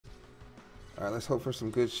Alright, let's hope for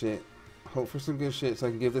some good shit. Hope for some good shit so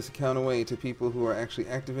I can give this account away to people who are actually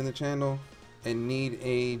active in the channel and need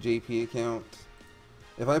a JP account.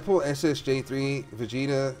 If I pull SSJ3,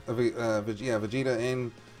 Vegeta,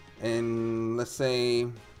 Vegeta and let's say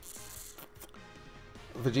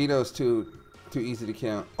Vegeta is too easy to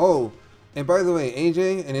count. Oh, and by the way,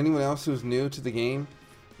 AJ and anyone else who's new to the game,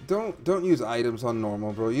 don't use items on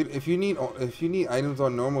normal, bro. If you need items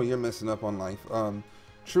on normal, you're messing up on life.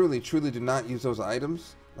 Truly do not use those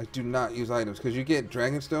items. Like, do not use items because you get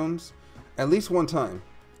Dragon Stones at least one time.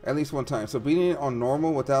 At least one time. So beating it on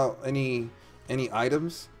normal without any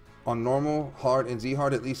items on normal, hard, and Z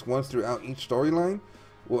hard at least once throughout each storyline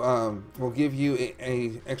will give you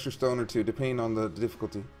a extra stone or two depending on the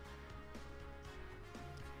difficulty.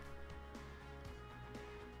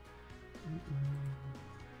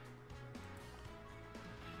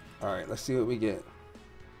 All right, let's see what we get.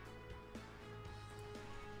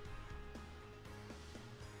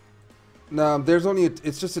 No, there's only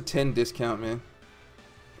it's just a 10 discount, man.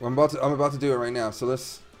 I'm about to do it right now. So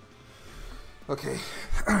let's. Okay,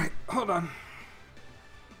 all right, hold on.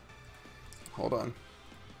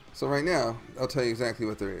 So right now, I'll tell you exactly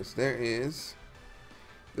what there is. This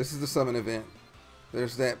is the summon event.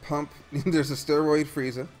 There's that pump. There's a steroid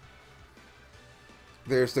Frieza.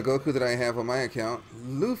 There's the Goku that I have on my account.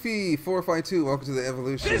 Luffy 452, welcome to the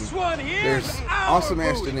evolution. This one here. There's Awesome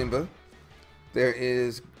Ass Janemba. There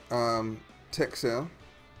is Texel.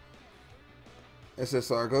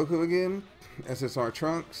 SSR Goku again. SSR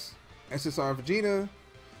Trunks. SSR Vegeta.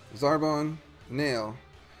 Zarbon. Nail.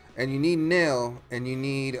 And you need Nail, and you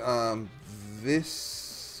need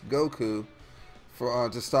this Goku for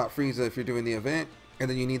to stop Frieza if you're doing the event. And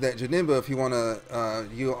then you need that Janemba if you want to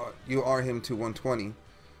you are him to 120.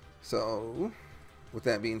 So, with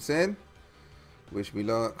that being said, wish me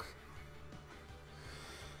luck.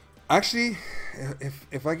 Actually,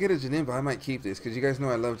 if I get a Janemba, I might keep this because you guys know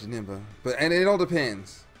I love Janemba. And it all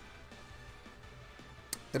depends.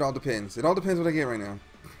 It all depends. It all depends what I get right now.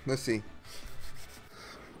 Let's see.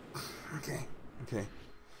 Okay.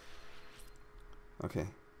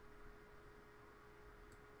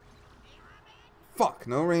 Fuck,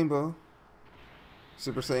 no rainbow.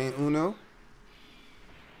 Super Saiyan Uno.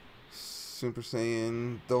 Super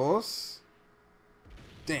Saiyan Dos.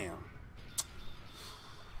 Damn.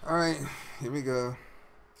 Alright, here we go.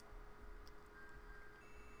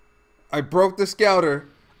 I broke the scouter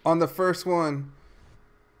on the first one.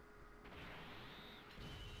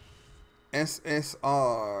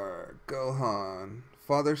 SSR Gohan.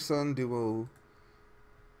 Father-son duo.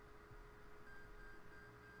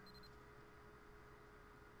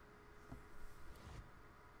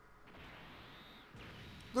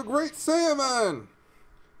 The Great Saiyaman!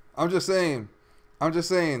 I'm just saying.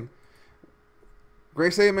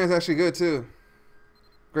 Great Saiyaman's actually good too.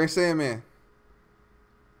 Great Saiyaman.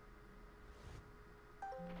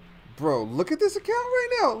 Bro, look at this account right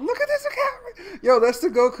now. Look at this account. Yo, that's the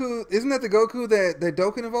Goku. Isn't that the Goku that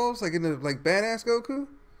Dokkan evolves? Like in the badass Goku?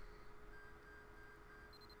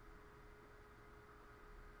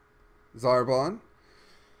 Zarbon.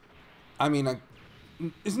 I mean,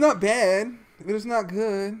 it's not bad, but it's not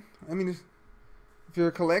good. I mean, if you're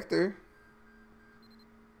a collector.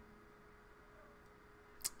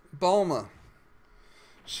 Bulma.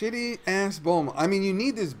 Shitty ass Bulma. I mean, you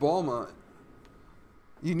need this Bulma.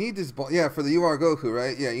 You need this Bulma. Yeah, for the UR Goku,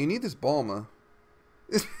 right? Yeah, you need this Bulma.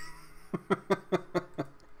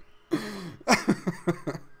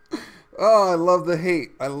 Oh, I love the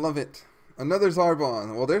hate. I love it. Another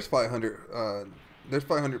Zarbon. Well, there's 500. There's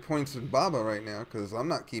 500 points in Baba right now because I'm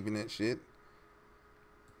not keeping that shit.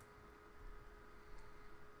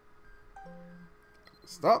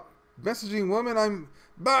 Stop messaging woman. I'm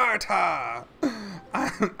Barta.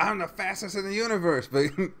 I'm the fastest in the universe, but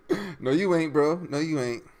no, you ain't, bro. No, you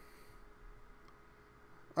ain't.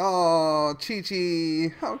 Oh,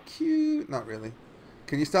 Chi-Chi, how cute. Not really.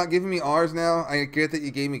 Can you stop giving me R's now? I get that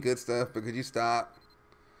you gave me good stuff, but could you stop?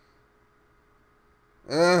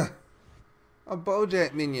 A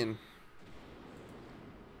Bojack minion.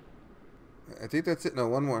 I think that's it. No,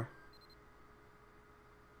 one more.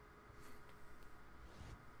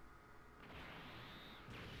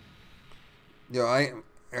 Yo, I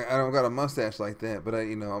don't got a mustache like that, but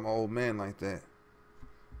I'm an old man like that.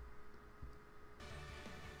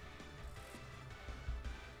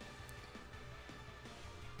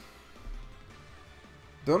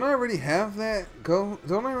 Don't I already have that? Don't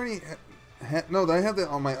I already no, I have that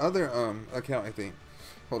on my other account, I think.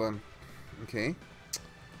 Hold on. Okay.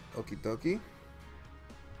 Okie dokie.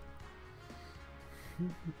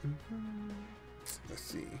 Let's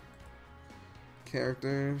see.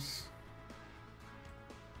 Characters.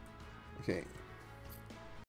 Okay.